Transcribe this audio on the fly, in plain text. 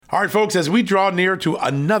All right, folks, as we draw near to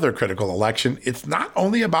another critical election, it's not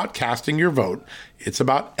only about casting your vote, it's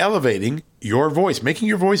about elevating your voice, making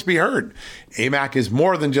your voice be heard. AMAC is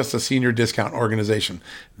more than just a senior discount organization.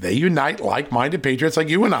 They unite like-minded patriots like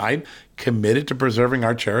you and I, committed to preserving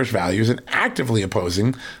our cherished values and actively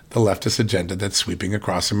opposing the leftist agenda that's sweeping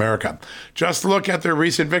across America. Just look at their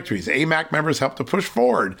recent victories. AMAC members helped to push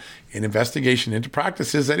forward an investigation into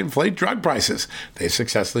practices that inflate drug prices. They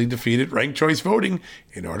successfully defeated ranked choice voting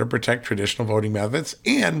in order to protect traditional voting methods,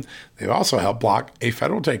 and they've also helped block a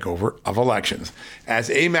federal takeover of elections. As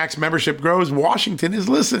AMAC's membership grows, Washington is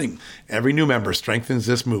listening. Every new member strengthens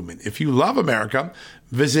this movement. If you love America,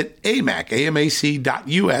 visit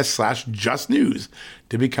amac.us/justnews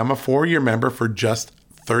to become a 4-year member for just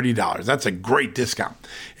 $30. That's a great discount.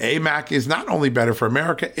 AMAC is not only better for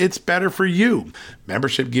America, it's better for you.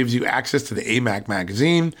 Membership gives you access to the AMAC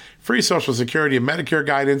magazine, free Social Security and Medicare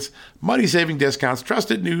guidance, money-saving discounts,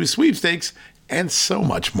 trusted news, sweepstakes, and so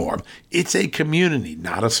much more. It's a community,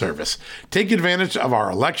 not a service. Take advantage of our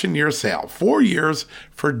election year sale, 4 years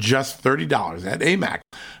for just $30 at AMAC.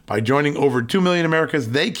 By joining over 2 million Americans,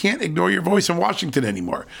 they can't ignore your voice in Washington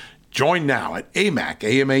anymore. Join now at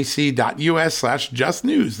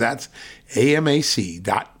amac.us/justnews. That's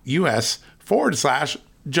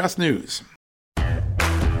amac.us/justnews.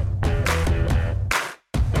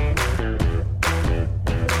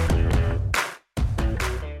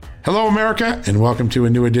 Hello, America, and welcome to a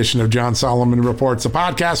new edition of John Solomon Reports, a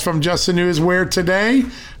podcast from Just the News, where today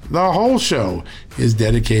the whole show is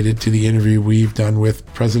dedicated to the interview we've done with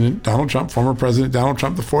President Donald Trump, former President Donald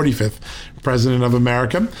Trump, the 45th President of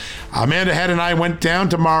America. Amanda Head and I went down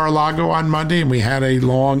to Mar-a-Lago on Monday, and we had a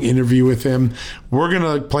long interview with him. We're going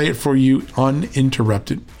to play it for you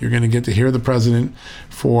uninterrupted. You're going to get to hear the president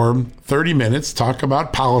for 30 minutes talk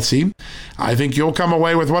about policy. I think you'll come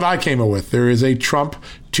away with what I came away with. There is a Trump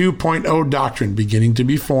 2.0 doctrine beginning to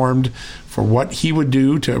be formed for what he would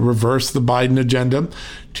do to reverse the Biden agenda,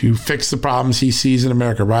 to fix the problems he sees in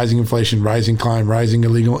America: rising inflation, rising crime, rising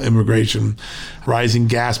illegal immigration, rising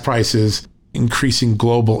gas prices, increasing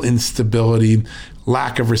global instability,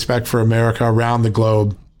 lack of respect for America around the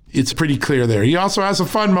globe. It's pretty clear there. He also has some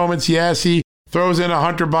fun moments. Yes, he throws in a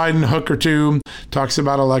Hunter Biden hook or two, talks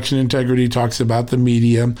about election integrity, talks about the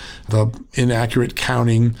media, the inaccurate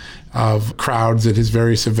counting of crowds at his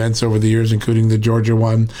various events over the years, including the Georgia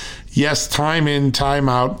one. Yes, time in, time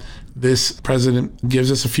out, this president gives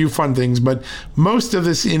us a few fun things, but most of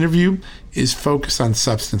this interview is focused on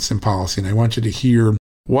substance and policy. And I want you to hear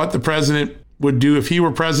what the president would do if he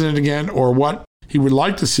were president again, or what he would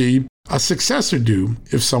like to see a successor do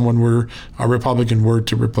if someone were, a Republican were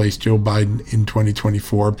to replace Joe Biden in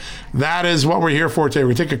 2024. That is what we're here for today.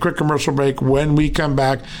 We take a quick commercial break. When we come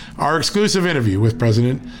back, our exclusive interview with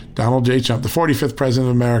President Donald J. Trump, the 45th President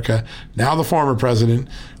of America, now the former president,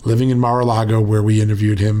 living in Mar-a-Lago, where we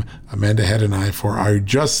interviewed him, Amanda Head and I, for our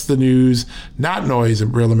Just the News, Not Noise,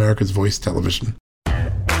 and Real America's Voice television.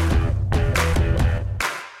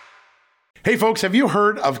 Hey folks, have you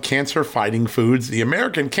heard of cancer-fighting foods? The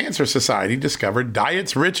American Cancer Society discovered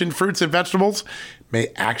diets rich in fruits and vegetables may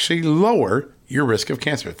actually lower your risk of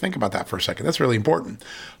cancer. Think about that for a second. That's really important.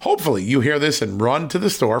 Hopefully you hear this and run to the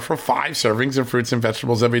store for 5 servings of fruits and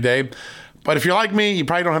vegetables every day. But if you're like me, you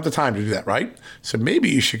probably don't have the time to do that, right? So maybe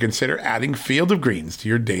you should consider adding Field of Greens to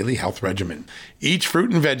your daily health regimen. Each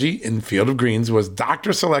fruit and veggie in Field of Greens was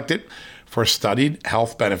doctor selected for studied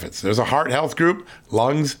health benefits. There's a heart health group,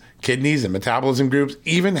 lungs, kidneys, and metabolism groups,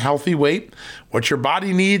 even healthy weight. What your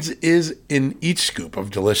body needs is in each scoop of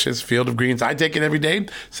delicious Field of Greens. I take it every day.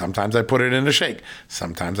 Sometimes I put it in a shake.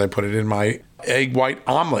 Sometimes I put it in my egg white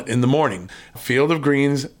omelet in the morning. Field of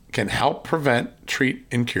Greens can help prevent, treat,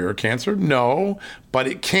 and cure cancer? No, but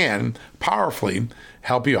it can powerfully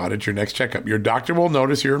help you out at your next checkup. Your doctor will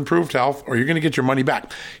notice your improved health, or you're going to get your money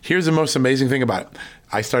back. Here's the most amazing thing about it.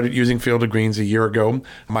 I started using Field of Greens a year ago.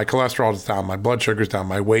 My cholesterol is down, my blood sugar's down,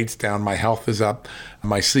 my weight's down, my health is up,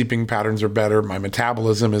 my sleeping patterns are better, my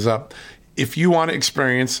metabolism is up. If you want to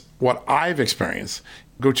experience what I've experienced,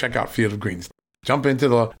 go check out Field of Greens. Jump into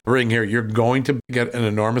the ring here. You're going to get an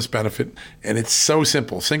enormous benefit, and it's so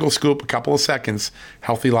simple. Single scoop, a couple of seconds,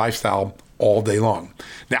 healthy lifestyle all day long.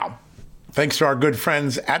 Now, thanks to our good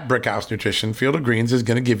friends at Brickhouse Nutrition, Field of Greens is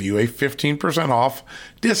going to give you a 15% off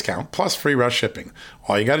discount plus free rush shipping.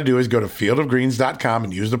 All you got to do is go to fieldofgreens.com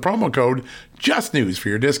and use the promo code JUSTNEWS for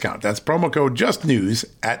your discount. That's promo code JUSTNEWS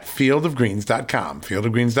at fieldofgreens.com.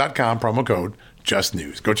 Fieldofgreens.com, promo code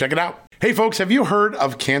JUSTNEWS. Go check it out. Hey folks, have you heard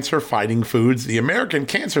of cancer-fighting foods? The American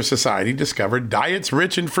Cancer Society discovered diets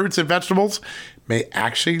rich in fruits and vegetables may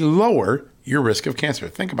actually lower your risk of cancer.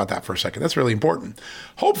 Think about that for a second. That's really important.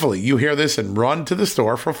 Hopefully you hear this and run to the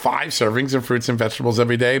store for 5 servings of fruits and vegetables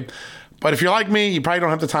every day. But if you're like me, you probably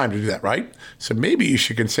don't have the time to do that, right? So maybe you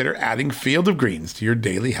should consider adding Field of Greens to your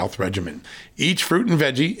daily health regimen. Each fruit and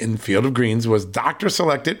veggie in Field of Greens was doctor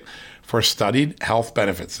selected for studied health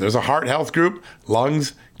benefits. There's a heart health group,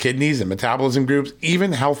 lungs, kidneys, and metabolism groups,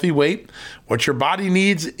 even healthy weight. What your body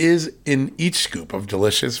needs is in each scoop of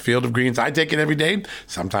delicious Field of Greens. I take it every day.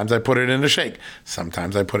 Sometimes I put it in a shake.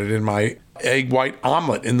 Sometimes I put it in my egg white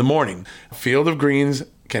omelet in the morning. Field of Greens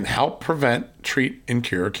can help prevent, treat, and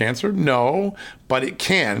cure cancer? No, but it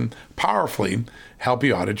can powerfully help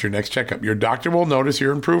you out at your next checkup. Your doctor will notice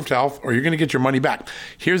your improved health, or you're going to get your money back.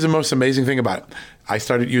 Here's the most amazing thing about it. I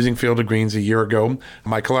started using Field of Greens a year ago.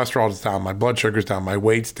 My cholesterol is down, my blood sugar's down, my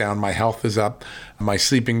weight's down, my health is up, my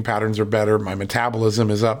sleeping patterns are better, my metabolism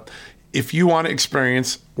is up. If you want to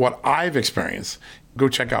experience what I've experienced, go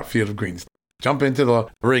check out Field of Greens. Jump into the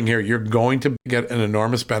ring here. You're going to get an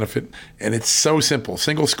enormous benefit. And it's so simple.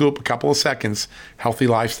 Single scoop, a couple of seconds, healthy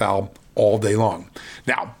lifestyle all day long.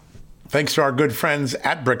 Now, thanks to our good friends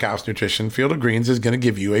at Brickhouse Nutrition, Field of Greens is going to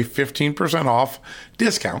give you a 15% off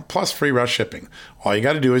discount plus free rush shipping. All you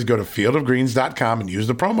got to do is go to fieldofgreens.com and use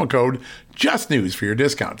the promo code JUSTNEWS for your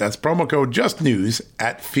discount. That's promo code JUSTNEWS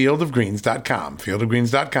at fieldofgreens.com.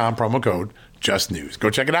 Fieldofgreens.com, promo code JUSTNEWS.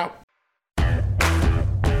 Go check it out.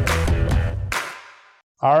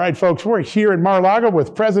 All right, folks, we're here in Mar-a-Lago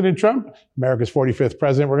with President Trump, America's 45th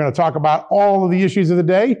president. We're going to talk about all of the issues of the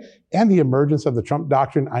day and the emergence of the Trump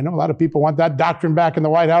doctrine. I know a lot of people want that doctrine back in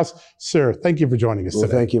the White House. Sir, thank you for joining us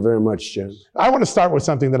today. Thank you very much, Jim. I want to start with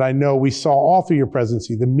something that I know we saw all through your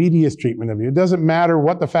presidency, the media's treatment of you. It doesn't matter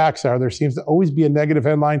what the facts are. There seems to always be a negative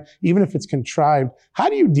headline, even if it's contrived. How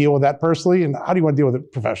do you deal with that personally, and how do you want to deal with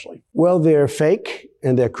it professionally? Well, they're fake,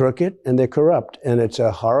 and they're crooked, and they're corrupt, and it's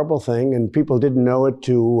a horrible thing, and people didn't know it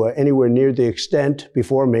to anywhere near the extent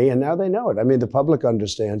before me, and now they know it. I mean, the public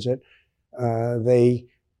understands it. They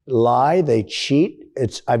lie, they cheat.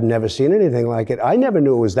 I've never seen anything like it. I never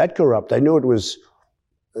knew it was that corrupt. I knew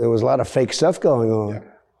there was a lot of fake stuff going on. Yeah.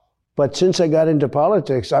 But since I got into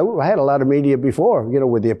politics, I had a lot of media before,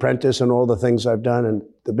 with The Apprentice and all the things I've done and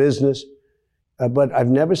the business. But I've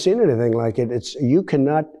never seen anything like it.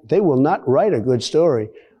 They will not write a good story.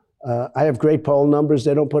 I have great poll numbers,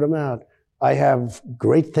 they don't put them out. I have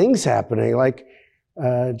great things happening. Like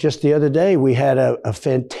just the other day, we had a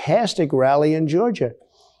fantastic rally in Georgia.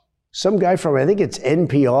 Some guy from, I think it's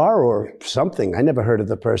NPR or something, I never heard of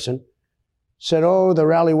the person, said, oh, the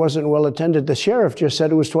rally wasn't well attended. The sheriff just said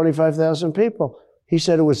it was 25,000 people. He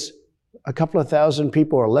said it was a couple of thousand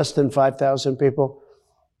people or less than 5,000 people.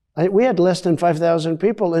 We had less than 5,000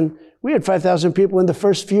 people, and we had 5,000 people in the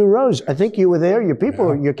first few rows. I think you were there. Your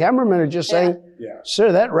people, your cameramen are just saying,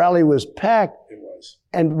 sir, that rally was packed. It was.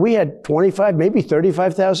 And we had 25, maybe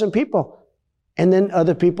 35,000 people. And then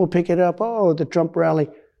other people pick it up. Oh, the Trump rally.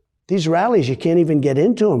 These rallies, you can't even get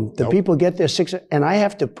into them. The people get there and I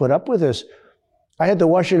have to put up with this. I had the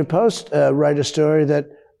Washington Post write a story that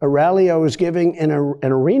a rally I was giving in an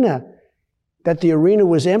arena, that the arena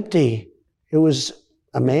was empty. It was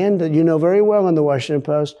a man that you know very well in the Washington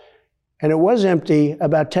Post, and it was empty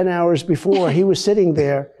about 10 hours before. He was sitting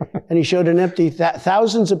there, and he showed an empty,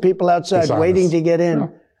 thousands of people outside waiting to get in. Yeah.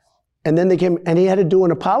 And then they came, and he had to do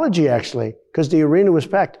an apology, actually, because the arena was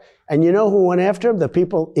packed. And you know who went after him? The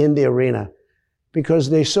people in the arena, because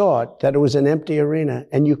they saw it, that it was an empty arena,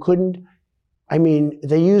 and you couldn't,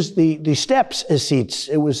 they used the steps as seats.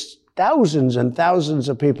 It was thousands and thousands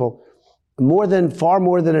of people, far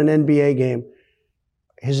more than an NBA game.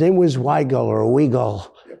 His name was Weigel or Weigel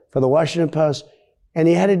for the Washington Post, and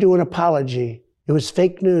he had to do an apology. It was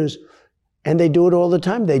fake news, and they do it all the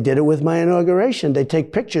time. They did it with my inauguration. They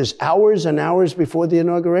take pictures hours and hours before the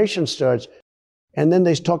inauguration starts, and then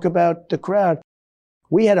they talk about the crowd.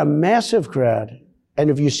 We had a massive crowd,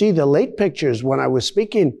 and if you see the late pictures when I was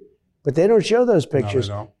speaking, but they don't show those pictures.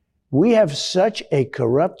 No, they don't. We have such a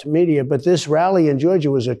corrupt media, but this rally in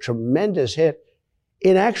Georgia was a tremendous hit.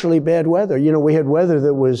 In actually bad weather. We had weather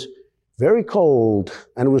that was very cold,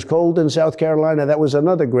 and it was cold in South Carolina. That was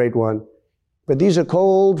another great one. But these are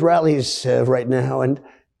cold rallies right now, and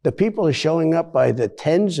the people are showing up by the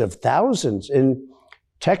tens of thousands. In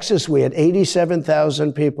Texas, we had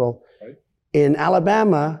 87,000 people. Right. In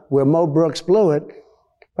Alabama, where Mo Brooks blew it,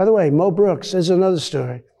 by the way, Mo Brooks is another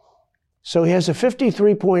story. So he has a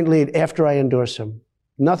 53-point lead after I endorse him.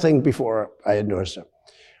 Nothing before I endorse him.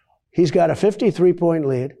 He's got a 53-point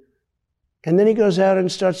lead, and then he goes out and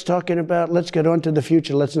starts talking about, let's get on to the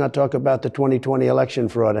future. Let's not talk about the 2020 election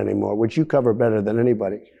fraud anymore, which you cover better than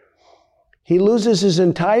anybody. He loses his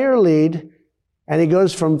entire lead And he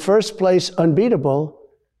goes from first place, unbeatable,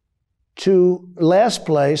 to last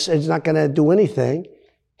place. It's not going to do anything.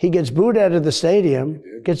 He gets booed out of the stadium,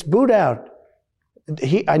 gets booed out.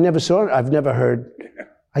 I never saw it. I've never heard.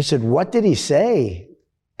 I said, what did he say?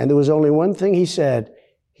 And there was only one thing he said.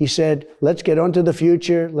 He said, let's get on to the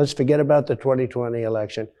future. Let's forget about the 2020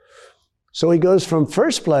 election. So he goes from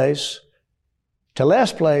first place to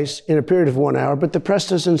last place in a period of 1 hour, but the press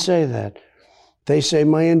doesn't say that. They say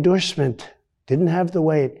my endorsement didn't have the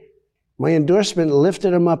weight. My endorsement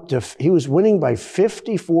lifted him up to, he was winning by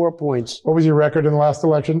 54 points. What was your record in the last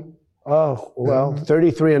election? Oh, well,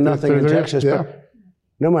 33-0 in Texas. Yeah. But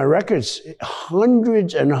no, my record's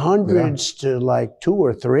hundreds and hundreds to like 2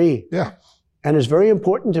 or 3. Yeah. And it's very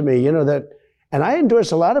important to me, you know, that, and I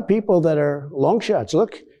endorse a lot of people that are long shots.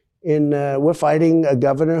 Look, we're fighting a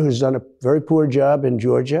governor who's done a very poor job in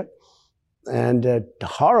Georgia and a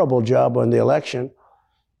horrible job on the election.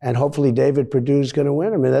 And hopefully David Perdue's going to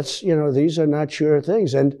win. I mean, that's, you know, these are not sure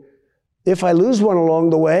things. And if I lose one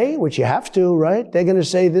along the way, which you have to, right? They're going to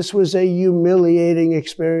say this was a humiliating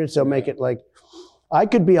experience. They'll make it like, I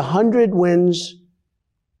could be 100 wins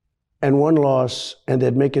and 1 loss, and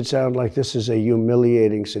they'd make it sound like this is a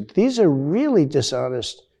humiliating. These are really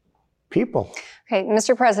dishonest people. Okay,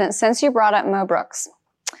 Mr. President, since you brought up Mo Brooks,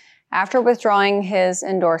 after withdrawing his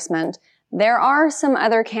endorsement, there are some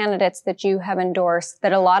other candidates that you have endorsed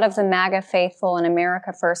that a lot of the MAGA faithful and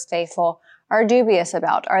America First faithful are dubious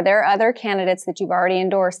about. Are there other candidates that you've already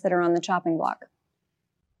endorsed that are on the chopping block?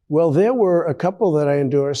 Well, there were a couple that I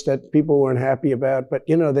endorsed that people weren't happy about, but,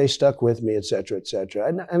 you know, they stuck with me, et cetera, et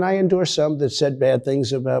cetera. And I endorsed some that said bad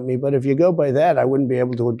things about me, but if you go by that, I wouldn't be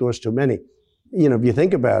able to endorse too many. You know, if you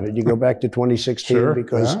think about it, you go back to 2016 Sure,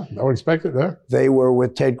 because I would expect it there. They were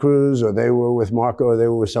with Ted Cruz or they were with Marco or they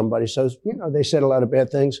were with somebody. So, you know, they said a lot of bad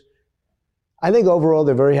things. I think overall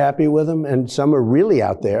they're very happy with him, and some are really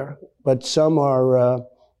out there, but some are,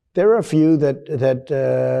 there are a few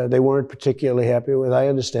that they weren't particularly happy with. I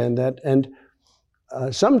understand that. And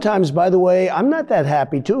sometimes, by the way, I'm not that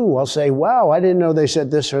happy too. I'll say, wow, I didn't know they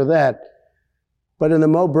said this or that. But in the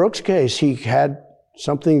Mo Brooks case, he had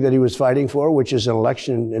something that he was fighting for, which is an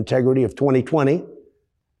election integrity of 2020.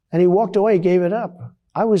 And he walked away, gave it up.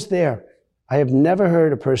 I was there. I have never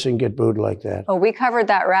heard a person get booed like that. Oh, we covered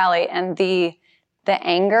that rally, and the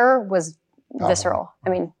anger was visceral. I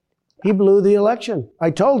mean, he blew the election. I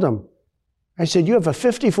told him. I said, you have a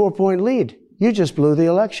 54-point lead. You just blew the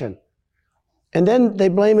election. And then they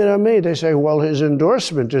blame it on me. They say, well, his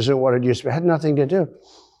endorsement isn't what it used to be. It had nothing to do.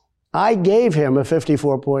 I gave him a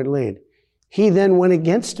 54-point lead. He then went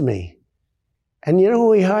against me. And you know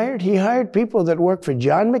who he hired? He hired people that worked for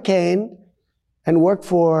John McCain and worked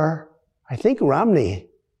for, I think, Romney.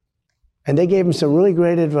 And they gave him some really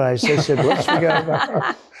great advice. They said, let's forget about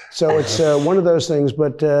it. So it's one of those things,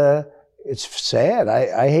 but it's sad.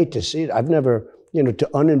 I hate to see it. I've never, you know, to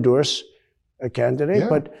unendorse a candidate,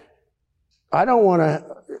 but I don't want to,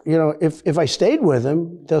 you know, if I stayed with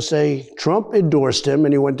him, they'll say Trump endorsed him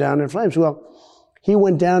and he went down in flames. Well, he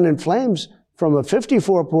went down in flames from a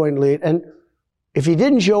 54-point lead. And if he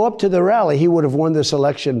didn't show up to the rally, he would have won this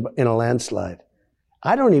election in a landslide.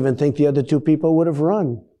 I don't even think the other 2 people would have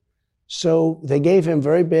run. So they gave him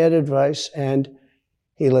very bad advice, and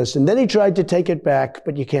he listened. Then he tried to take it back,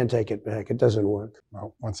 but you can't take it back. It doesn't work.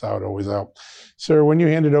 Well, once out, always out. Sir, when you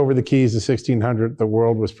handed over the keys to 1600, the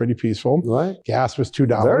world was pretty peaceful. Right. Gas was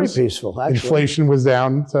 $2. Very peaceful, actually. Inflation was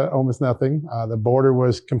down to almost nothing. The border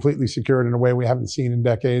was completely secured in a way we haven't seen in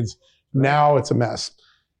decades. Now it's a mess.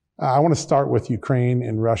 I want to start with Ukraine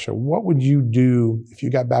and Russia. What would you do if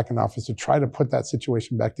you got back in office to try to put that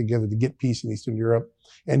situation back together to get peace in Eastern Europe?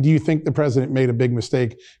 And do you think the president made a big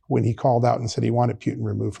mistake when he called out and said he wanted Putin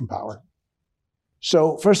removed from power?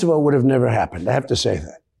 So, first of all, it would have never happened. I have to say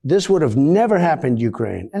that. This would have never happened,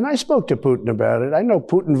 Ukraine. And I spoke to Putin about it. I know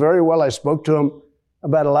Putin very well. I spoke to him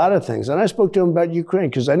about a lot of things. And I spoke to him about Ukraine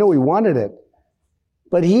because I know he wanted it.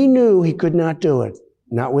 But he knew he could not do it.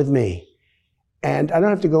 Not with me. And I don't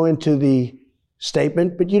have to go into the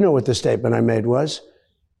statement, but you know what the statement I made was.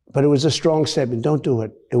 But it was a strong statement. Don't do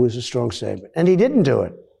it. It was a strong statement. And he didn't do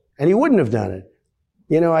it. And he wouldn't have done it.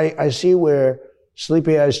 You know, I see where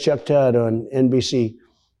Sleepy Eyes Chuck Todd on NBC,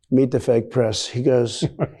 Meet the Fake Press, he goes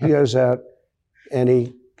out and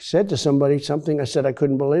he said to somebody something. I said, I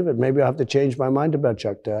couldn't believe it. Maybe I'll have to change my mind about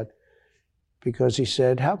Chuck Todd. Because he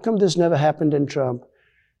said, how come this never happened in Trump?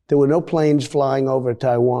 There were no planes flying over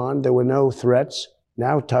Taiwan. There were no threats.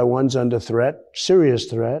 Now Taiwan's under threat, serious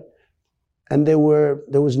threat. And there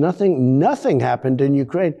was nothing happened in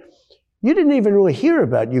Ukraine. You didn't even really hear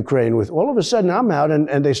about Ukraine with, all of a sudden I'm out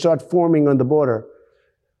and they start forming on the border.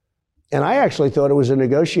 And I actually thought it was a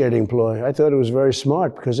negotiating ploy. I thought it was very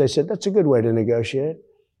smart because they said, that's a good way to negotiate.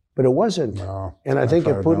 But it wasn't. No, and I think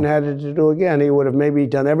if Putin had it to do again, he would have maybe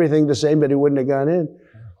done everything the same, but he wouldn't have gone in.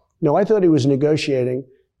 No, I thought he was negotiating,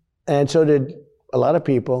 and so did a lot of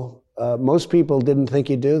people. Most people didn't think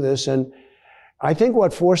he'd do this, and I think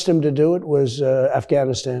what forced him to do it was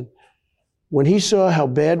Afghanistan. When he saw how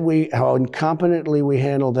incompetently we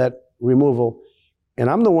handled that removal, and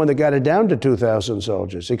I'm the one that got it down to 2,000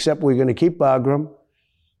 soldiers, except we're going to keep Bagram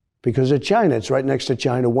because of China. It's right next to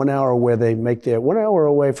China, 1 hour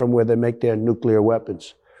away from where they make their nuclear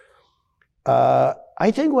weapons.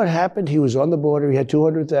 I think what happened, he was on the border, he had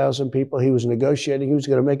 200,000 people, he was negotiating, he was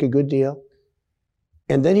going to make a good deal.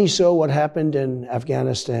 And then he saw what happened in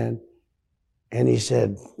Afghanistan, and he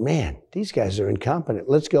said, man, these guys are incompetent,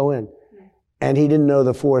 let's go in. And he didn't know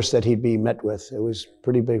the force that he'd be met with. It was a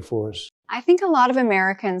pretty big force. I think a lot of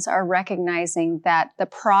Americans are recognizing that the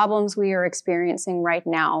problems we are experiencing right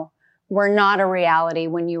now were not a reality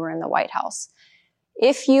when you were in the White House.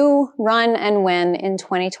 If you run and win in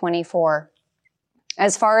 2024,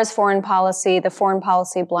 as far as foreign policy, the foreign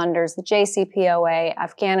policy blunders, the JCPOA,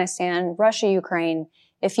 Afghanistan, Russia, Ukraine,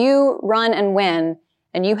 if you run and win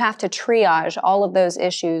and you have to triage all of those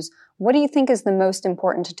issues, what do you think is the most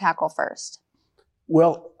important to tackle first?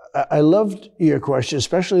 Well, I loved your question,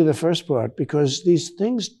 especially the first part, because these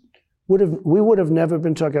things we would have never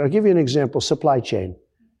been talking. I'll give you an example, supply chain.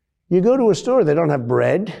 You go to a store, they don't have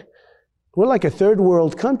bread. We're like a third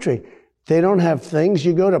world country. They don't have things.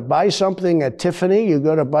 You go to buy something at Tiffany, you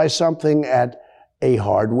go to buy something at a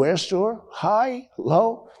hardware store, high,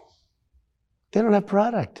 low. They don't have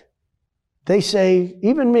product. They say,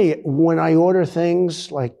 even me, when I order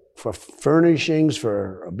things like for furnishings,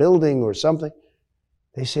 for a building or something,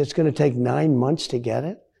 they say it's going to take 9 months to get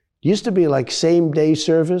it. It used to be like same-day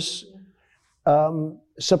service.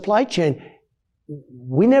 Supply chain,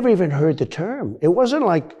 we never even heard the term. It wasn't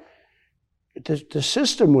like the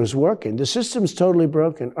system was working. The system's totally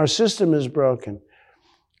broken. Our system is broken.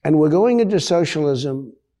 And we're going into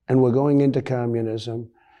socialism and we're going into communism.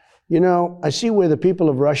 You know, I see where the people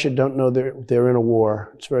of Russia don't know they're in a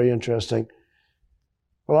war. It's very interesting.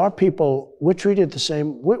 Well, our people, we're treated the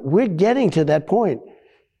same. We're getting to that point.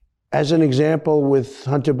 As an example with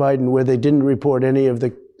Hunter Biden, where they didn't report any of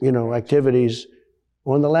the, activities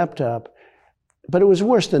on the laptop. But it was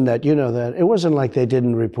worse than that, you know that. It wasn't like they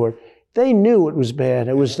didn't report. They knew it was bad.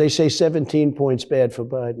 It was, they say, 17 points bad for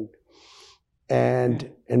Biden. And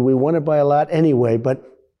we won it by a lot anyway, but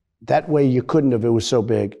that way you couldn't have, it was so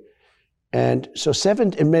big. And so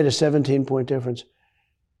it made a 17-point difference.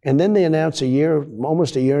 And then they announced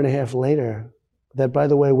almost a year and a half later, that, by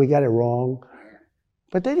the way, we got it wrong.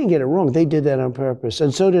 But they didn't get it wrong. They did that on purpose.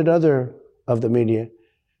 And so did other of the media.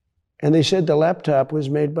 And they said the laptop was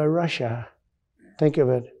made by Russia. Think of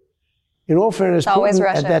it. In all fairness, Putin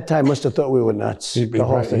at that time must have thought we were nuts. He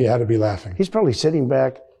had to be laughing. He's probably sitting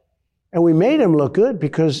back. And we made him look good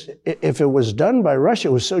because if it was done by Russia,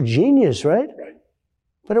 it was so genius, right? Right.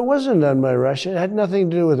 But it wasn't done by Russia. It had nothing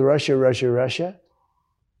to do with Russia.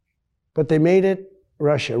 But they made it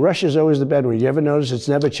Russia. Russia's always the bad one. You ever notice it's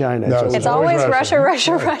never China? No, it's always Russia. Well,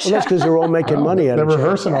 that's because they're all making money out of China. They're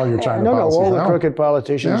reversing all your China policies. No, all the crooked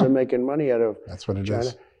politicians are making money out of China. That's what it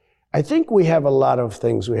is. I think we have a lot of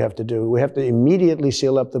things we have to do. We have to immediately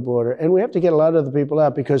seal up the border, and we have to get a lot of the people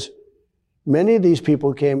out because many of these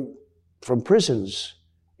people came from prisons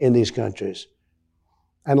in these countries.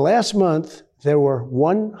 And last month, there were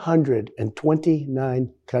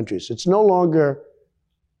 129 countries. It's no longer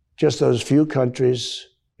just those few countries,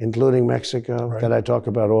 including Mexico, that I talk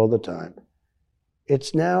about all the time.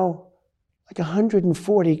 It's now like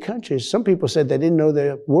 140 countries. Some people said they didn't know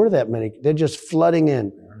there were that many. They're just flooding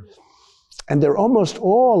in. And they're almost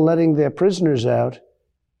all letting their prisoners out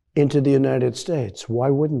into the United States. Why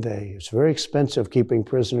wouldn't they? It's very expensive keeping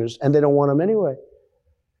prisoners, and they don't want them anyway.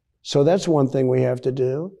 So that's one thing we have to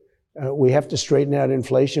do. We have to straighten out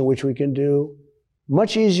inflation, which we can do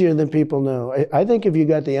much easier than people know. I think if you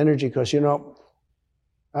got the energy cost,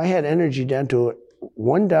 I had energy down to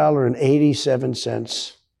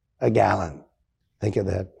 $1.87 a gallon. Think of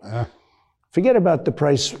that. Forget about the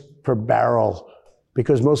price per barrel,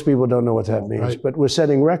 because most people don't know what that means. Right. But we're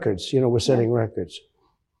setting records. We're setting records.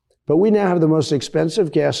 But we now have the most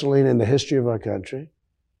expensive gasoline in the history of our country.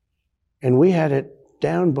 And we had it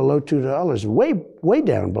down below $2, way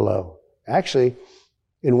down below. Actually,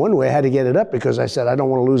 in one way, I had to get it up because I said, I don't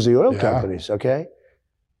want to lose the oil companies, okay?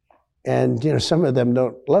 And, some of them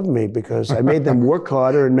don't love me because I made them work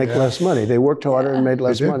harder and make less money. They worked harder and made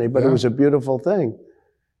less money, but it was a beautiful thing.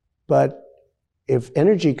 But if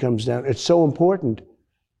energy comes down, it's so important.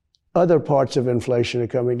 other parts of inflation are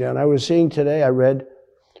coming down. I was seeing today, I read,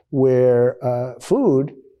 where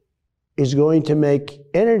food is going to make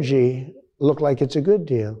energy look like it's a good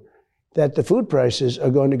deal, that the food prices are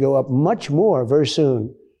going to go up much more very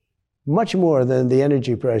soon, much more than the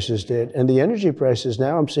energy prices did. And the energy prices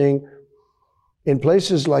now I'm seeing in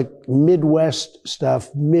places like Midwest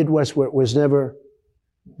stuff, Midwest where it was never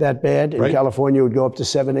that bad. In California, it would go up to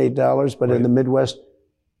 $7, $8, but in the Midwest,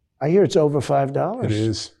 I hear it's over $5. It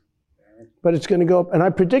is. But it's going to go up. And I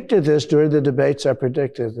predicted this during the debates. I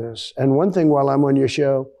predicted this. And one thing while I'm on your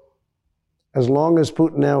show, as long as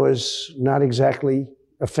Putin now is not exactly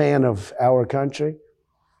a fan of our country,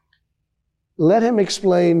 let him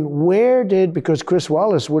explain because Chris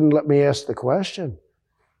Wallace wouldn't let me ask the question.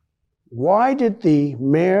 Why did the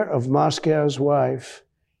mayor of Moscow's wife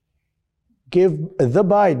give the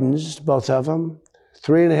Bidens, both of them,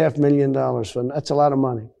 $3.5 million for them? That's a lot of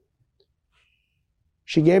money.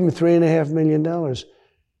 She gave him $3.5 million.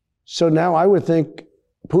 So now I would think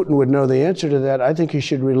Putin would know the answer to that. I think he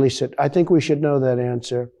should release it. I think we should know that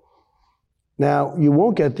answer. Now, you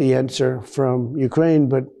won't get the answer from Ukraine,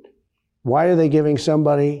 but why are they giving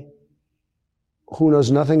somebody who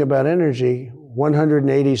knows nothing about energy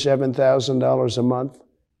 $187,000 a month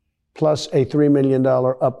plus a $3 million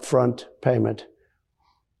upfront payment?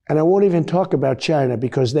 And I won't even talk about China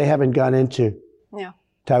because they haven't gone into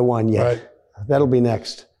Taiwan yet. Right. That'll be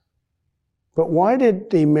next. But why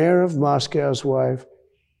did the mayor of Moscow's wife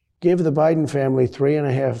give the Biden family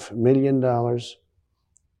 $3.5 million?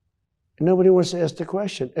 Nobody wants to ask the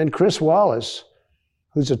question. And Chris Wallace,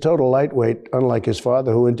 who's a total lightweight, unlike his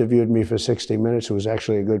father, who interviewed me for 60 Minutes, who was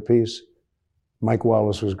actually a good piece. Mike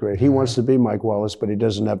Wallace was great. He wants to be Mike Wallace, but he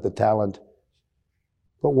doesn't have the talent.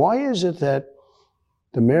 But why is it that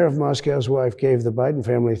the mayor of Moscow's wife gave the Biden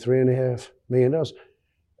family $3.5 million?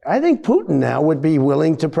 I think Putin now would be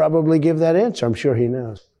willing to probably give that answer. I'm sure he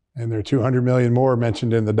knows. And there are 200 million more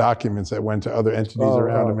mentioned in the documents that went to other entities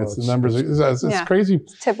around him. It's the numbers. It's crazy.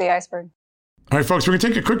 Tip of the iceberg. All right, folks, we're going to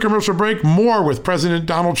take a quick commercial break. More with President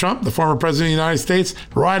Donald Trump, the former president of the United States,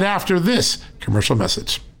 right after this commercial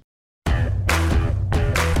message.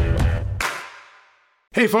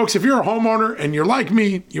 Hey, folks, if you're a homeowner and you're like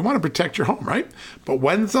me, you want to protect your home, right? But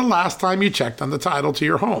when's the last time you checked on the title to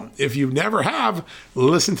your home? If you never have,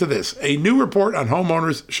 listen to this. A new report on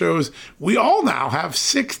homeowners shows we all now have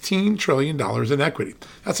 $16 trillion in equity.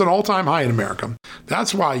 That's an all-time high in America.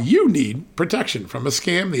 That's why you need protection from a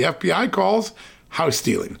scam the FBI calls house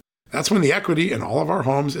stealing. That's when the equity in all of our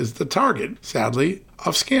homes is the target, sadly,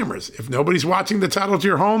 of scammers. If nobody's watching the title to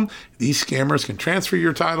your home, these scammers can transfer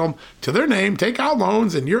your title to their name, take out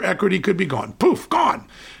loans, and your equity could be gone. Poof, gone.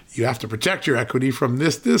 You have to protect your equity from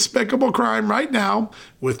this despicable crime right now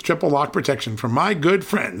with triple lock protection from my good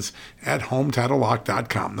friends at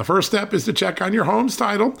HomeTitleLock.com. The first step is to check on your home's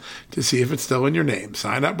title to see if it's still in your name.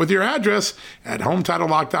 Sign up with your address at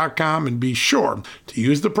HomeTitleLock.com and be sure to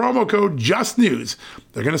use the promo code JUSTNEWS.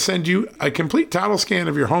 They're going to send you a complete title scan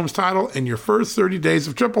of your home's title and your first 30 days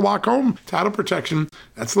of triple lock home title protection.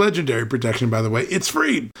 That's legendary protection, by the way. It's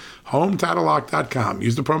free. HomeTitleLock.com.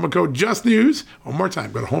 Use the promo code JUSTNEWS. One more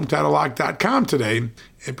time, go to HomeTitleLock.com today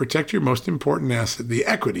and protect your most important asset, the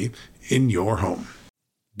equity in your home.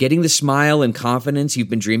 Getting the smile and confidence you've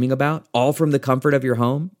been dreaming about, all from the comfort of your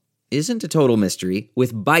home, isn't a total mystery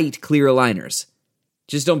with Byte clear aligners.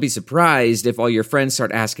 Just don't be surprised if all your friends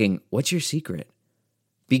start asking, "What's your secret?"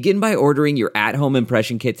 Begin by ordering your at-home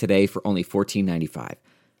impression kit today for only $14.95.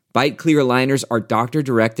 Byte clear aligners are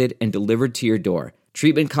doctor-directed and delivered to your door.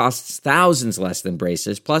 Treatment costs thousands less than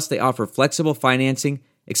braces, plus they offer flexible financing,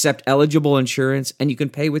 accept eligible insurance, and you can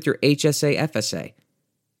pay with your HSA FSA.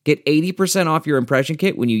 Get 80% off your impression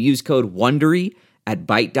kit when you use code WONDERY at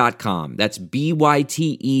Byte.com. That's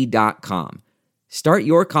BYTE.com. Start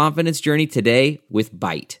your confidence journey today with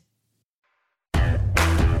Byte.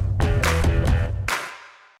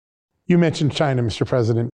 You mentioned China, Mr.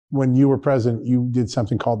 President. When you were president, you did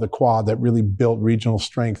something called the Quad that really built regional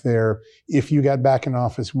strength there. If you got back in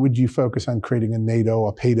office, would you focus on creating a NATO,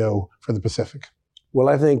 a PATO for the Pacific? Well,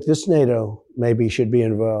 I think this NATO maybe should be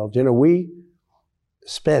involved. You know, we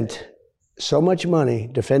spent so much money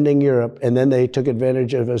defending Europe, and then they took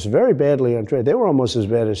advantage of us very badly on trade. They were almost as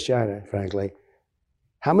bad as China, frankly.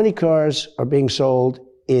 How many cars are being sold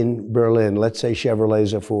in Berlin? Let's say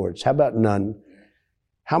Chevrolets or Fords. How about none?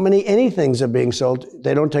 How many anythings are being sold?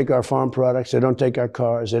 They don't take our farm products. They don't take our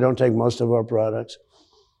cars. They don't take most of our products.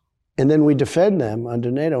 And then we defend them under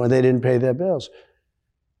NATO, and they didn't pay their bills.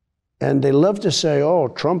 And they love to say, oh,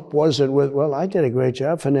 Trump wasn't with, well, I did a great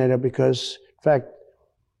job for NATO because, in fact,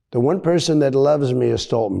 the one person that loves me is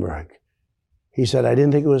Stoltenberg. He said, I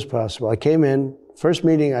didn't think it was possible. I came in, first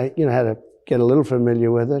meeting, I had to get a little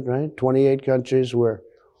familiar with it, right? 28 countries where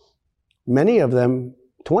many of them,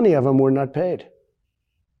 20 of them were not paid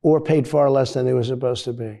or paid far less than they were supposed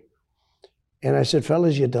to be. And I said,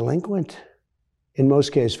 fellas, you're delinquent. In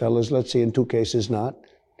most cases, fellas, let's see, in 2 cases not.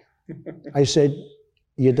 I said,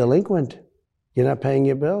 you're delinquent. You're not paying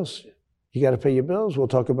your bills. You got to pay your bills. We'll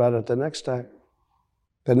talk about it the next time.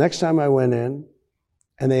 The next time I went in,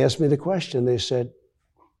 and they asked me the question, they said,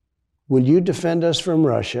 will you defend us from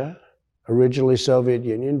Russia, originally Soviet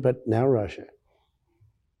Union, but now Russia,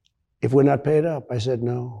 if we're not paid up? I said,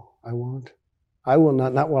 no, I won't. I will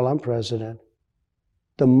not while I'm president.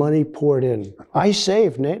 The money poured in. I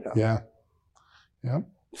saved NATO. Yeah. Yep.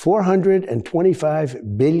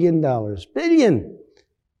 $425 billion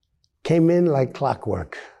came in like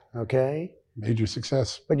clockwork, okay? Major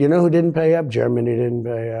success. But you know who didn't pay up? Germany didn't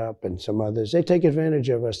pay up, and some others. They take advantage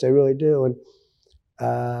of us. They really do. And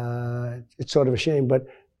it's sort of a shame. But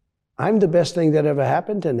I'm the best thing that ever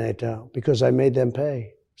happened to NATO because I made them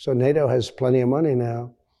pay. So NATO has plenty of money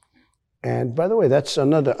now. And by the way, that's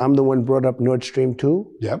another. I'm the one brought up Nord Stream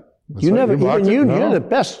 2. Yep. You never, even you, no. You're the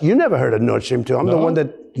best. You never heard of Nord Stream 2. I'm the one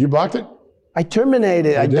that. You blocked it? I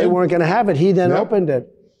terminated it. They weren't going to have it. He then opened it.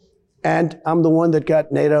 And I'm the one that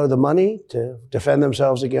got NATO the money to defend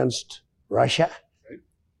themselves against Russia. Right.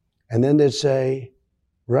 And then they'd say,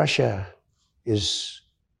 he's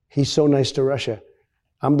so nice to Russia.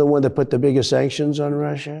 I'm the one that put the biggest sanctions on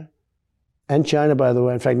Russia and China, by the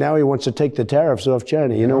way. In fact, now he wants to take the tariffs off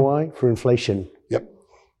China. You know why? For inflation. Yep.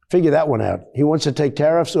 Figure that one out. He wants to take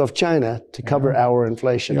tariffs off China to cover our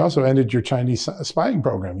inflation. You also ended your Chinese spying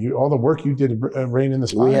program. All the work you did to rein in the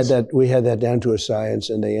spies. We had that down to a science,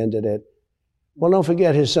 and they ended it. Well, don't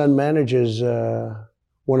forget, his son manages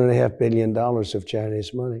 $1.5 billion of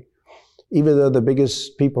Chinese money. Even though the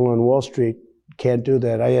biggest people on Wall Street can't do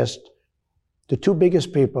that, I asked the 2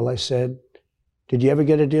 biggest people, I said, did you ever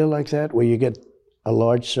get a deal like that where you get a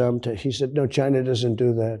large sum? He said, no, China doesn't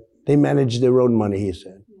do that. They manage their own money, he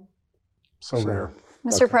said. So rare.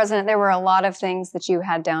 Mr. President, there were a lot of things that you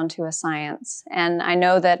had down to a science. And I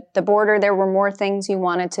know that the border, there were more things you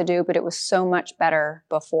wanted to do, but it was so much better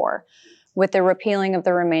before. With the repealing of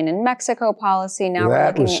the Remain in Mexico policy, now we're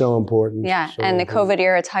looking was so important. Yeah, so and the COVID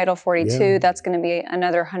era Title 42, that's going to be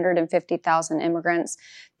another 150,000 immigrants.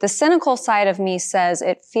 The cynical side of me says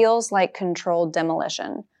it feels like controlled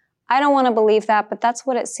demolition. I don't want to believe that, but that's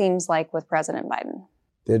what it seems like with President Biden.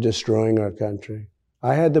 They're destroying our country.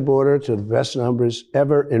 I had the border to the best numbers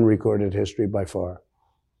ever in recorded history by far.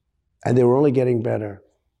 And they were only getting better.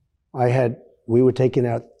 We were taking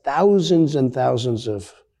out thousands and thousands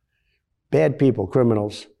of bad people,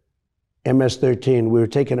 criminals. MS-13, we were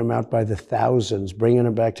taking them out by the thousands, bringing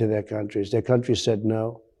them back to their countries. Their countries said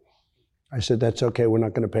no. I said, that's okay, we're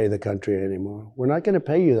not going to pay the country anymore. We're not going to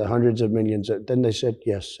pay you the hundreds of millions. Then they said,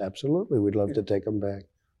 yes, absolutely, we'd love to take them back.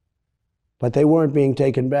 But they weren't being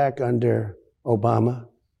taken back under Obama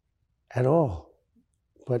at all.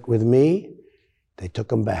 But with me, they took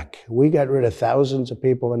them back. We got rid of thousands of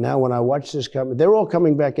people, and now when I watch this come, they're all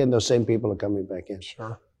coming back in. Those same people are coming back in.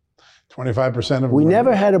 Sure. 25% of them. We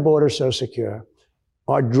never had a border so secure.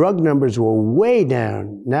 Our drug numbers were way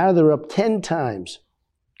down. Now they're up 10 times.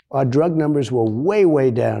 Our drug numbers were way,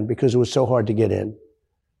 way down because it was so hard to get in.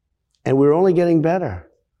 And we were only getting better.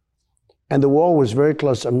 And the wall was very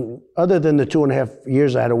close. Other than the 2.5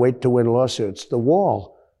 years I had to wait to win lawsuits, the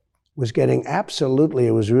wall was getting absolutely,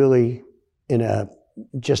 it was really in a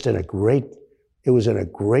great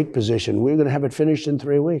position. We were going to have it finished in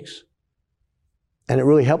 3 weeks. And it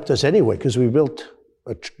really helped us anyway, because we built,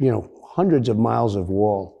 hundreds of miles of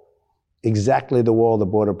wall, exactly the wall the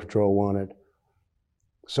Border Patrol wanted.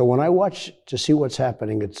 So when I watch to see what's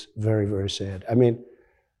happening, it's very, very sad. I mean,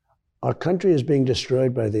 our country is being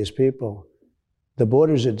destroyed by these people. The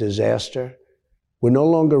border's a disaster. We're no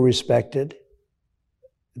longer respected.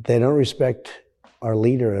 They don't respect our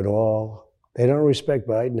leader at all. They don't respect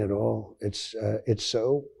Biden at all. It's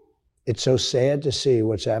so sad to see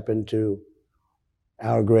what's happened to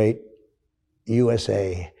our great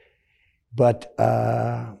USA. But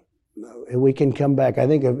we can come back. I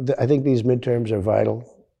think these midterms are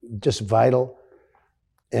vital, just vital.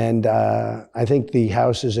 And I think the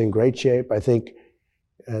House is in great shape. I think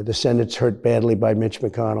the Senate's hurt badly by Mitch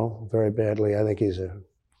McConnell, very badly. I think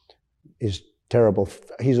he's terrible.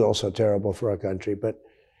 He's also terrible for our country, but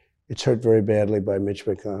it's hurt very badly by Mitch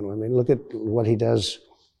McConnell. I mean, look at what he does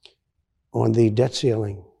on the debt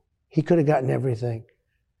ceiling. He could have gotten everything.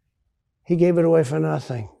 He gave it away for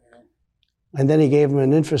nothing. And then he gave him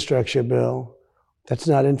an infrastructure bill. That's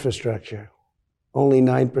not infrastructure. Only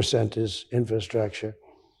 9% is infrastructure.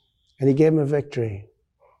 And he gave him a victory.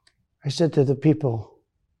 I said to the people,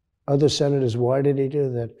 other senators, why did he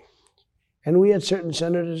do that? And we had certain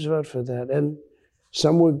senators vote for that. And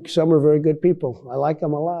some were very good people. I like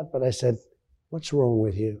them a lot, but I said, what's wrong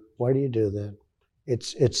with you? Why do you do that?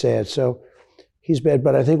 It's sad. So he's bad,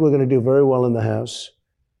 but I think we're going to do very well in the House.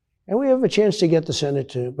 And we have a chance to get the Senate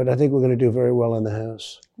too, but I think we're going to do very well in the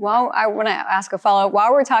House. Well, I want to ask a follow-up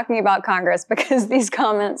while we're talking about Congress, because these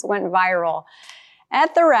comments went viral.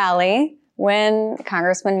 At the rally, when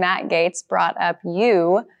Congressman Matt Gaetz brought up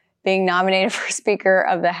you being nominated for Speaker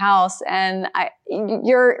of the House, and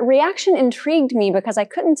your reaction intrigued me because I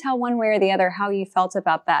couldn't tell one way or the other how you felt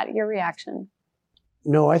about that. Your reaction?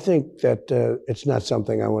 No, I think that it's not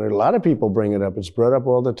something I want to. A lot of people bring it up. It's brought up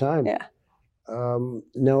all the time. Yeah.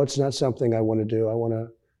 No, it's not something I want to do. I want to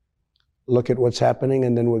look at what's happening,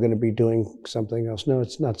 and then we're going to be doing something else. No,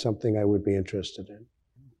 it's not something I would be interested in.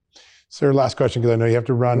 Sir, last question, because I know you have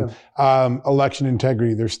to run. Yeah. Election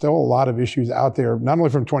integrity. There's still a lot of issues out there, not only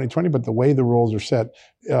from 2020, but the way the rules are set.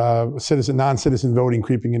 Non-citizen voting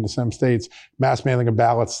creeping into some states, mass mailing of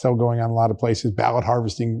ballots still going on in a lot of places, ballot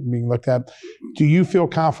harvesting being looked at. Do you feel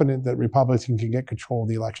confident that Republicans can get control of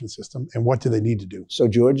the election system, and what do they need to do? So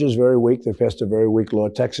Georgia's very weak. They passed a very weak law.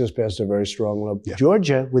 Texas passed a very strong law. Yeah.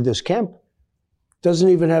 Georgia, with this Kemp, doesn't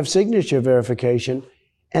even have signature verification.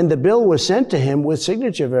 And the bill was sent to him with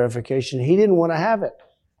signature verification. He didn't want to have it.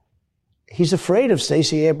 He's afraid of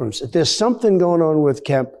Stacey Abrams. If there's something going on with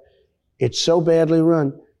Kemp, it's so badly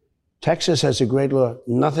run. Texas has a great law.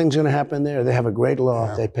 Nothing's going to happen there. They have a great law.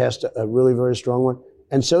 Yeah. They passed a really very strong one.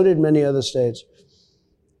 And so did many other states.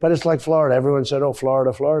 But it's like Florida. Everyone said, oh,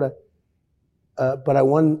 Florida, Florida. But I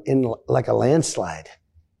won in like a landslide.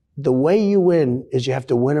 The way you win is you have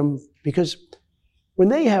to win them, because when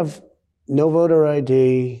they have no voter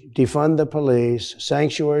ID, defund the police,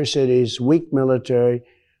 sanctuary cities, weak military,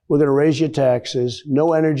 we're going to raise your taxes,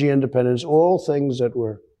 no energy independence, all things that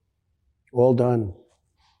were all done.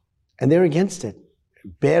 And they're against it.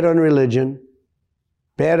 Bad on religion,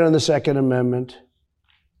 bad on the Second Amendment,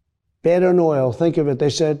 bad on oil. Think of it. They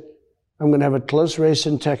said, I'm going to have a close race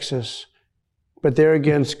in Texas, but they're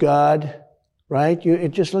against God, right?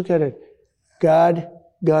 Just look at it. God,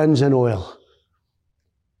 guns, and oil.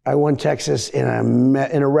 I won Texas in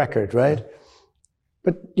a record, right?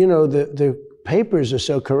 But, you know, the papers are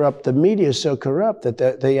so corrupt, the media is so corrupt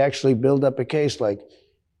that they actually build up a case like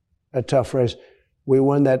a tough race. We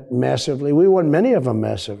won that massively. We won many of them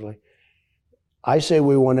massively. I say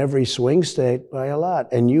we won every swing state by a lot.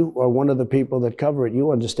 And you are one of the people that cover it.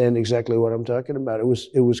 You understand exactly what I'm talking about. It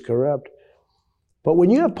was corrupt. But when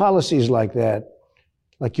you have policies like that,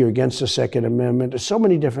 like you're against the Second Amendment, there's so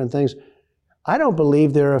many different things. I don't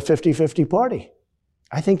believe they're a 50-50 party.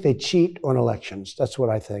 I think they cheat on elections. That's what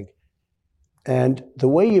I think. And the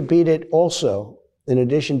way you beat it also, in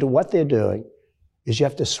addition to what they're doing, is you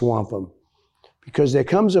have to swamp them. Because there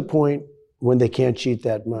comes a point when they can't cheat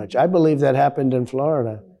that much. I believe that happened in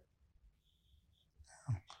Florida.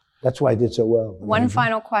 That's why I did so well. One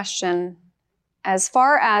final question. As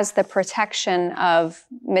far as the protection of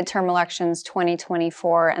midterm elections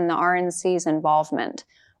 2024 and the RNC's involvement,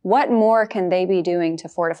 what more can they be doing to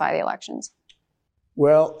fortify the elections?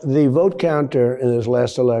 Well, the vote counter in this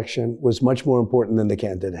last election was much more important than the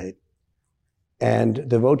candidate. And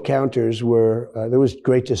the vote counters were, there was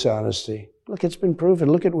great dishonesty. Look, it's been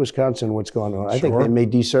proven. Look at Wisconsin, what's going on. I think they may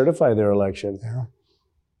decertify their election. Yeah.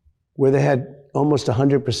 Where they had almost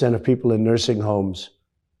 100% of people in nursing homes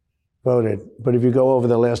voted. But if you go over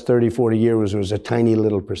the last 30, 40 years, it was a tiny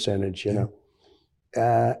little percentage, you know.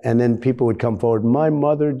 And then people would come forward. My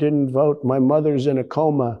mother didn't vote. My mother's in a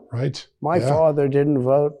coma. Right. My father didn't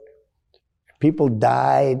vote. People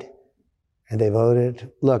died and they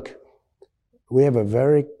voted. Look, we have a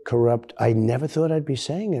very corrupt, I never thought I'd be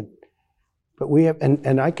saying it, but we have,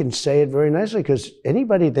 and I can say it very nicely because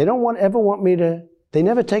anybody, they don't ever want me to, they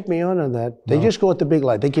never take me on that. They just go with the big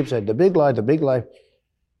lie. They keep saying the big lie,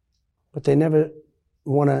 but they never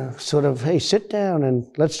want to sort of, hey, sit down and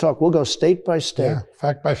let's talk. We'll go state by state. Yeah,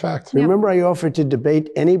 fact by fact. Remember, I offered to debate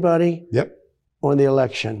anybody on the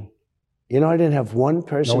election. You know, I didn't have one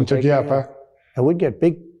person. No one took you up, huh? And we'd get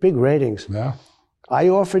big ratings. Yeah. I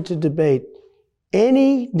offered to debate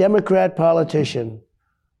any Democrat politician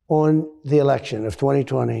on the election of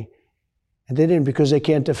 2020. And they didn't, because they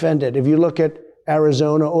can't defend it. If you look at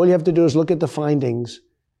Arizona, all you have to do is look at the findings.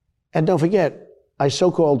 And don't forget, I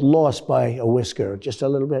so-called lost by a whisker, just a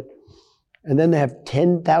little bit. And then they have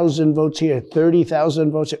 10,000 votes here,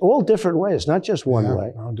 30,000 votes here, all different ways, not just one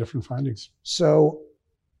way. All different findings. So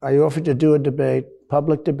I offered to do a debate,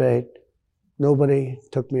 public debate. Nobody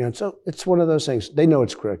took me on. So it's one of those things. They know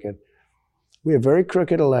it's crooked. We have very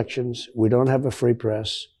crooked elections. We don't have a free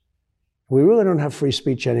press. We really don't have free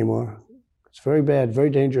speech anymore. It's very bad,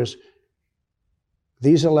 very dangerous.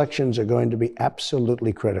 These elections are going to be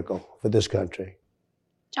absolutely critical for this country.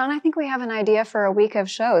 John, I think we have an idea for a week of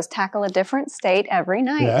shows. Tackle a different state every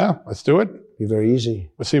night. Yeah, let's do it. Be very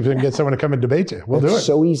easy. We'll see if we can get someone to come and debate you. We'll do it.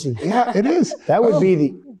 So easy. Yeah, it is. That would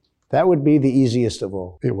be the easiest of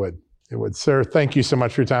all. It would. It would. Sir, thank you so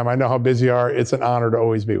much for your time. I know how busy you are. It's an honor to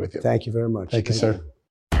always be with you. Thank you very much. Thank you, sir.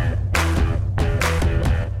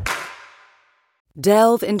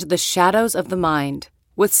 Delve into the shadows of the mind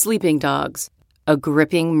with Sleeping Dogs, a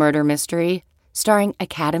gripping murder mystery starring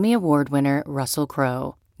Academy Award winner Russell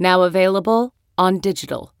Crowe. Now available on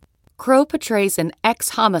digital. Crowe portrays an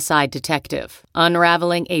ex-homicide detective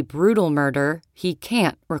unraveling a brutal murder he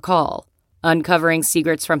can't recall. Uncovering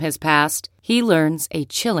secrets from his past, he learns a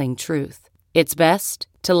chilling truth. It's best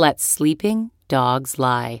to let sleeping dogs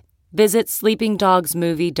lie. Visit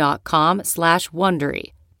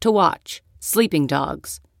sleepingdogsmovie.com/Wondery to watch Sleeping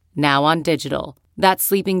Dogs, now on digital. That's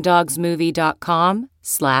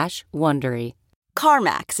sleepingdogsmovie.com/Wondery.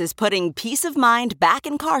 CarMax is putting peace of mind back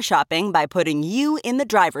in car shopping by putting you in the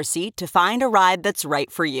driver's seat to find a ride that's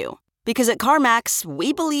right for you. Because at CarMax,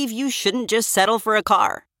 we believe you shouldn't just settle for a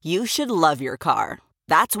car. You should love your car.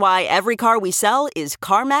 That's why every car we sell is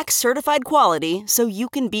CarMax certified quality, so you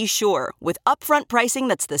can be sure with upfront pricing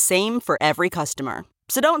that's the same for every customer.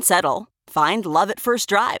 So don't settle. Find love at first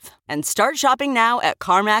drive and start shopping now at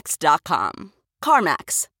CarMax.com.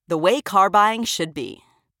 CarMax, the way car buying should be.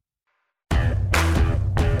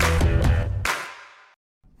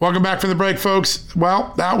 Welcome back from the break, folks.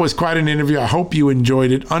 Well, that was quite an interview. I hope you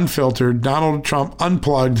enjoyed it. Unfiltered, Donald Trump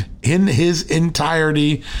unplugged in his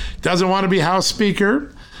entirety. Doesn't want to be House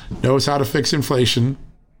Speaker. Knows how to fix inflation.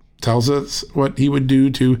 Tells us what he would do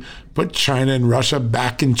to put China and Russia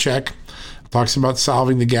back in check. Talks about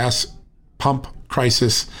solving the gas pump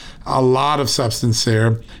crisis. A lot of substance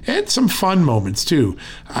there. And some fun moments, too.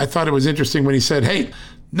 I thought it was interesting when he said, hey,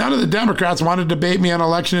 none of the Democrats want to debate me on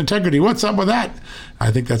election integrity. What's up with that? I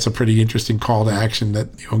think that's a pretty interesting call to action that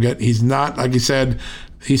you'll get. He's not, like he said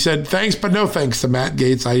thanks, but no thanks to Matt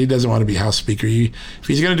Gaetz. He doesn't want to be House Speaker. If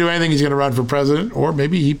he's going to do anything, he's going to run for president, or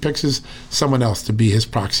maybe he picks someone else to be his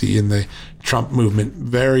proxy in the Trump movement.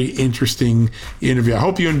 Very interesting interview. I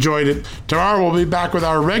hope you enjoyed it. Tomorrow we'll be back with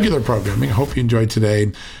our regular programming. I hope you enjoyed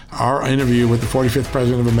today our interview with the 45th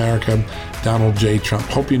President of America, Donald J. Trump.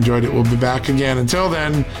 Hope you enjoyed it. We'll be back again. Until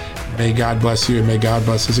then, may God bless you and may God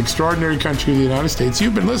bless this extraordinary country, the United States.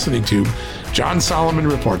 You've been listening to John Solomon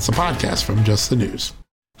Reports, a podcast from Just the News.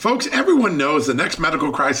 Folks, everyone knows the next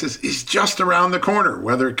medical crisis is just around the corner,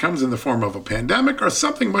 whether it comes in the form of a pandemic or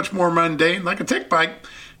something much more mundane like a tick bite.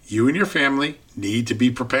 You and your family need to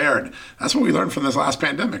be prepared. That's what we learned from this last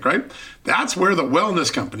pandemic, right? That's where the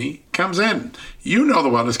Wellness Company comes in. You know the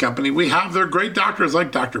Wellness Company. We have their great doctors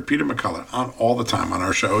like Dr. Peter McCullough on all the time on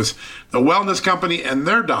our shows. The Wellness Company and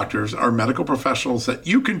their doctors are medical professionals that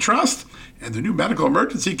you can trust, and the new medical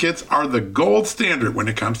emergency kits are the gold standard when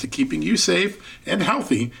it comes to keeping you safe and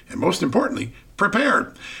healthy, and most importantly,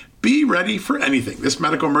 prepared. Be ready for anything. This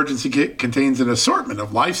medical emergency kit contains an assortment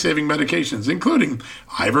of life-saving medications, including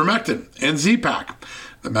ivermectin and Z-Pak.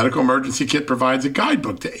 The medical emergency kit provides a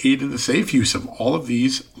guidebook to aid in the safe use of all of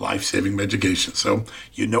these life-saving medications, so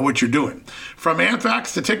you know what you're doing. From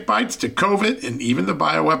anthrax to tick bites to COVID and even the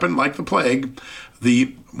bioweapon like the plague,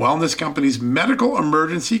 the Wellness Company's medical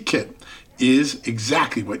emergency kit is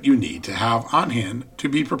exactly what you need to have on hand to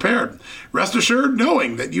be prepared. Rest assured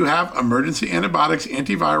knowing that you have emergency antibiotics,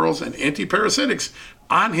 antivirals, and antiparasitics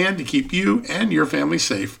on hand to keep you and your family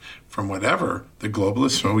safe from whatever the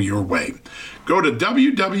globalists throw your way. Go to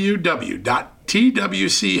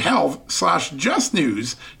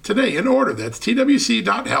www.twchealth.com/justnews today and order. That's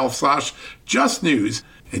twc.health/justnews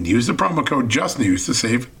and use the promo code JUSTNEWS to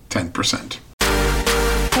save 10%.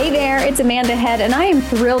 Hey there, it's Amanda Head, and I am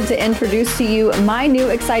thrilled to introduce to you my new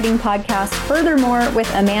exciting podcast, Furthermore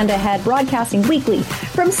with Amanda Head, broadcasting weekly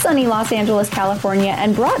from sunny Los Angeles, California,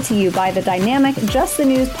 and brought to you by the dynamic Just the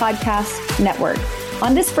News Podcast Network.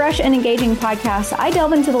 On this fresh and engaging podcast, I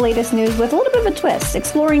delve into the latest news with a little bit of a twist,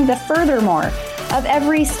 exploring the furthermore of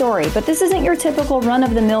every story. But this isn't your typical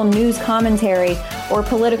run-of-the-mill news commentary or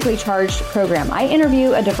politically charged program. I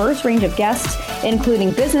interview a diverse range of guests,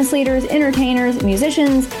 including business leaders, entertainers,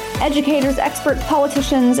 musicians, educators, experts,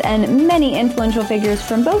 politicians, and many influential figures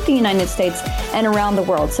from both the United States and around the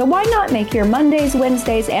world. So why not make your Mondays,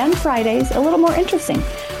 Wednesdays, and Fridays a little more interesting?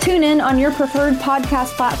 Tune in on your preferred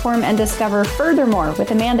podcast platform and discover Furthermore with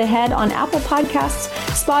Amanda Head on Apple Podcasts,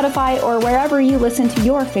 Spotify, or wherever you listen to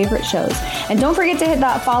your favorite shows. And don't forget to hit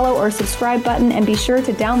that follow or subscribe button and be sure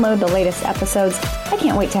to download the latest episodes. I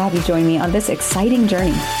can't wait to have you join me on this exciting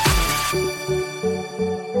journey.